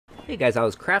Hey guys, I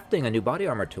was crafting a new body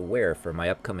armor to wear for my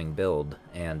upcoming build,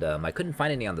 and I couldn't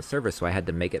find any on the server, so I had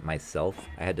to make it myself.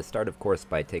 I had to start, of course,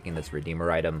 by taking this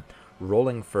Redeemer item,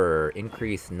 rolling for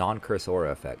increased non-curse aura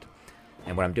effect.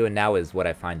 And what I'm doing now is what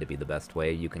I find to be the best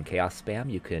way. You can chaos spam,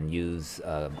 you can use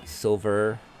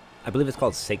silver, I believe it's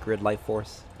called Sacred Life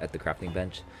Force at the crafting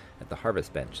bench, at the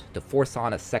harvest bench, to force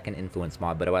on a second influence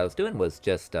mod. But what I was doing was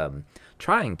just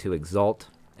trying to exalt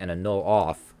and annul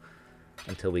off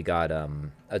until we got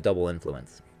a double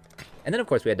influence. And then, of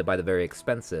course, we had to buy the very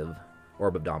expensive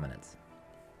Orb of Dominance.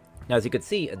 Now, as you could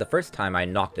see, the first time I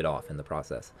knocked it off in the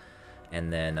process.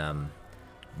 And then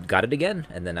got it again,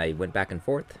 and then I went back and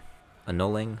forth,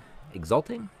 annulling,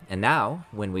 exalting. And now,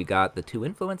 when we got the two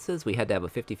influences, we had to have a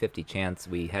 50-50 chance.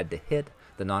 We had to hit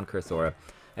the non-curse aura.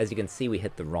 As you can see, we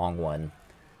hit the wrong one.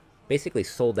 Basically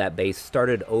sold that base,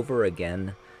 started over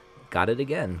again, got it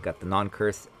again. Got the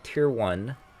non-curse tier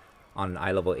 1 on an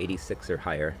eye level 86 or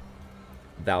higher,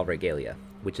 Val Regalia,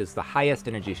 which is the highest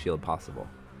energy shield possible.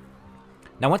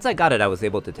 Now, once I got it, I was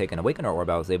able to take an Awakener Orb.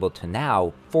 I was able to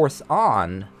now force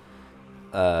on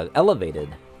elevated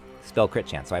spell crit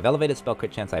chance. So I've elevated spell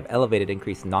crit chance, I've elevated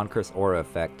increased non-curse aura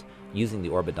effect using the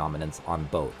Orb of Dominance on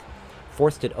both.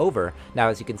 Forced it over. Now,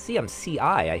 as you can see, I'm CI.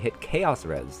 I hit Chaos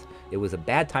Res. It was a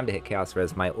bad time to hit Chaos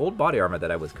Res. My old body armor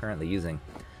that I was currently using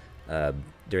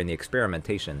during the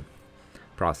experimentation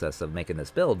process of making this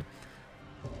build,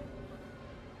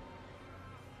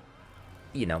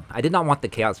 you know, I did not want the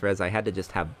Chaos Res. I had to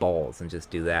just have balls and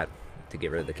just do that to get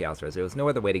rid of the Chaos Res. There was no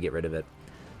other way to get rid of it.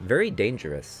 Very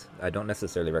dangerous. I don't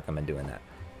necessarily recommend doing that.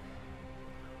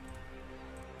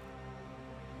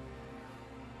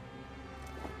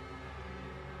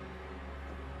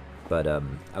 But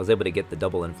I was able to get the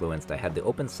double influenced. I had the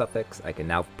open suffix. I can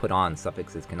now put on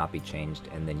suffixes cannot be changed.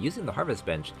 And then using the harvest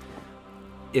bench,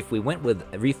 if we went with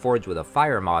Reforge with a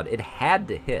fire mod, it had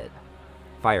to hit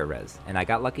fire res. And I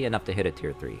got lucky enough to hit a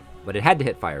tier 3. But it had to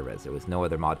hit fire res. There was no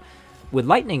other mod. With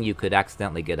lightning, you could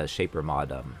accidentally get a shaper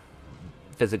mod.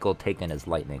 Physical taken as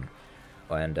lightning.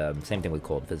 And same thing with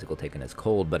cold. Physical taken as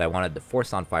cold. But I wanted to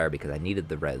force on fire because I needed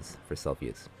the res for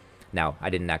self-use. Now, I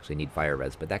didn't actually need fire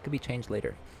res, but that could be changed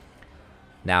later.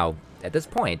 Now, at this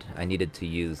point, I needed to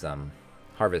use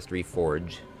Harvest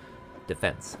Reforge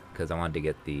defense, because I wanted to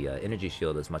get the energy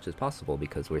shield as much as possible,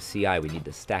 because we're CI, we need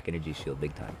to stack energy shield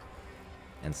big time.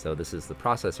 And so this is the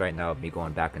process right now of me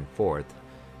going back and forth,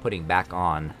 putting back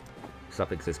on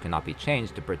suffixes cannot be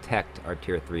changed to protect our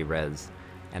tier 3 res,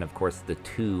 and of course the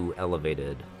two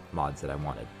elevated mods that I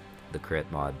wanted, the crit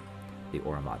mod, the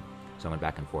aura mod. So I went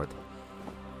back and forth.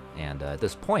 And at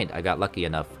this point, I got lucky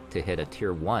enough to hit a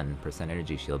tier 1%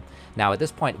 energy shield. Now, at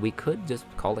this point, we could just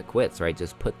call it quits, right?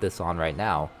 Just put this on right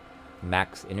now,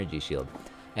 max energy shield.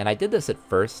 And I did this at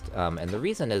first, and the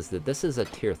reason is that this is a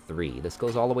tier 3. This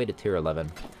goes all the way to tier 11.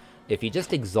 If you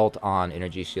just exalt on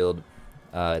energy shield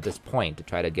at this point to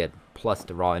try to get plus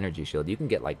to raw energy shield, you can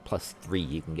get like plus 3,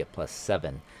 you can get plus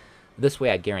 7. This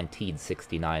way, I guaranteed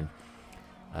 69.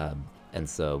 And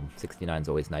so 69 is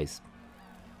always nice.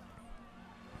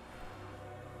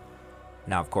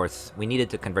 Now, of course, we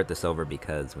needed to convert this over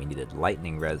because we needed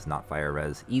lightning res, not fire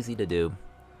res. Easy to do.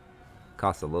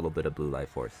 Costs a little bit of blue life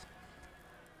force.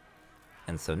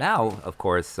 And so now, of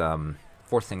course,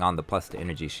 forcing on the plus to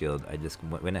energy shield, I just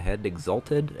went ahead,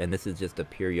 exalted, and this is just a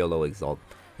pure YOLO exalt.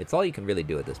 It's all you can really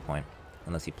do at this point,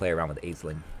 unless you play around with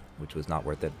Exile, which was not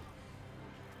worth it.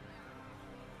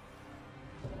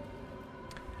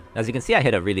 As you can see, I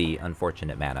hit a really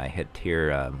unfortunate mana. I hit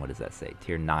tier, what does that say?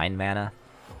 Tier 9 mana.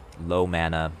 Low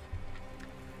mana.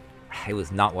 It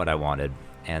was not what I wanted.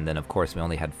 And then, of course, we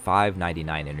only had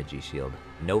 599 energy shield.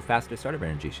 No faster starter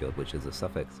energy shield, which is a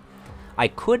suffix. I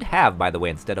could have, by the way,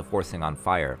 instead of forcing on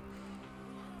fire,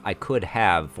 I could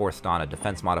have forced on a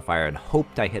defense modifier and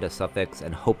hoped I hit a suffix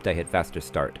and hoped I hit faster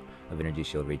start of energy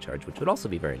shield recharge, which would also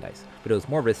be very nice. But it was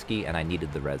more risky, and I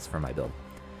needed the res for my build.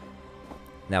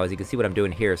 Now, as you can see what I'm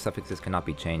doing here, suffixes cannot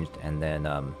be changed, and then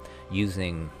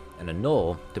using an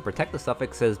annul to protect the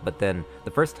suffixes, but then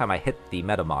the first time I hit the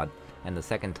meta mod, and the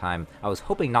second time I was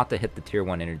hoping not to hit the tier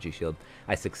 1 energy shield,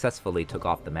 I successfully took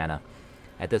off the mana.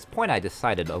 At this point I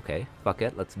decided, okay, fuck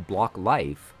it, let's block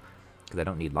life, because I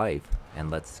don't need life, and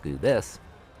let's do this.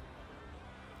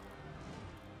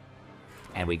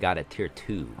 And we got a tier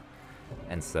 2,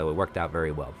 and so it worked out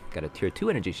very well. Got a tier 2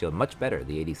 energy shield, much better,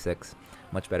 the 86,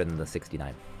 much better than the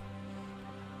 69.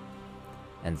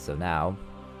 And so now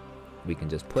we can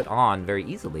just put on very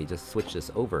easily, just switch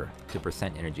this over to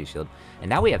percent energy shield. And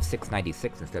now we have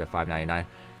 696 instead of 599.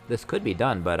 This could be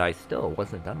done, but I still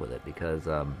wasn't done with it because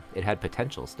it had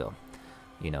potential still.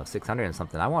 you know, 600 and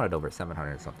something. I wanted over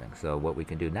 700 and something. So what we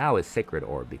can do now is Sacred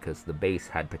Orb, because the base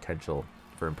had potential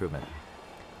for improvement.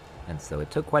 And so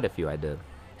it took quite a few. I had to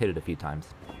hit it a few times.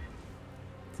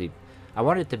 See, I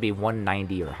wanted it to be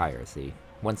 190 or higher, see.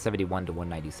 171 to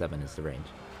 197 is the range.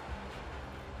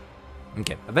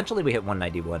 Okay, eventually we hit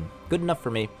 191. Good enough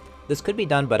for me. This could be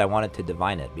done, but I wanted to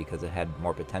divine it because it had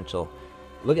more potential.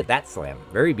 Look at that slam.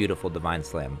 Very beautiful divine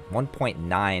slam.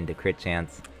 1.9 to crit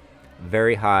chance.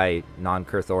 Very high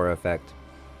non-curse aura effect.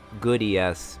 Good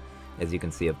ES. As you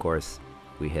can see, of course,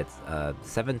 we hit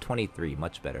 723.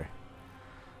 Much better.